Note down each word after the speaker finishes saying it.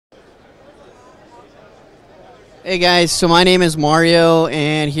Hey guys, so my name is Mario,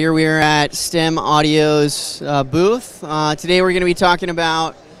 and here we are at STEM Audio's booth. Today we're going to be talking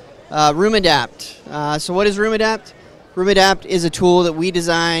about RoomAdapt. So what is RoomAdapt? RoomAdapt is a tool that we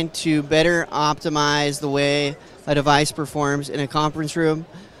designed to better optimize the way a device performs in a conference room.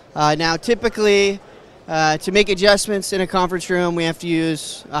 Now typically, to make adjustments in a conference room, we have to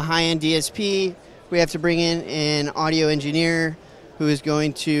use a high-end DSP. We have to bring in an audio engineer who is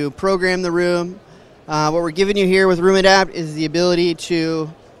going to program the room. What we're giving you here with RoomAdapt is the ability to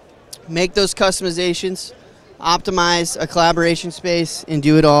make those customizations, optimize a collaboration space, and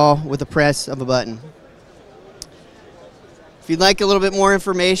do it all with the press of a button. If you'd like a little bit more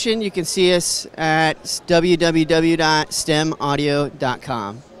information, you can see us at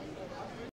www.stemaudio.com.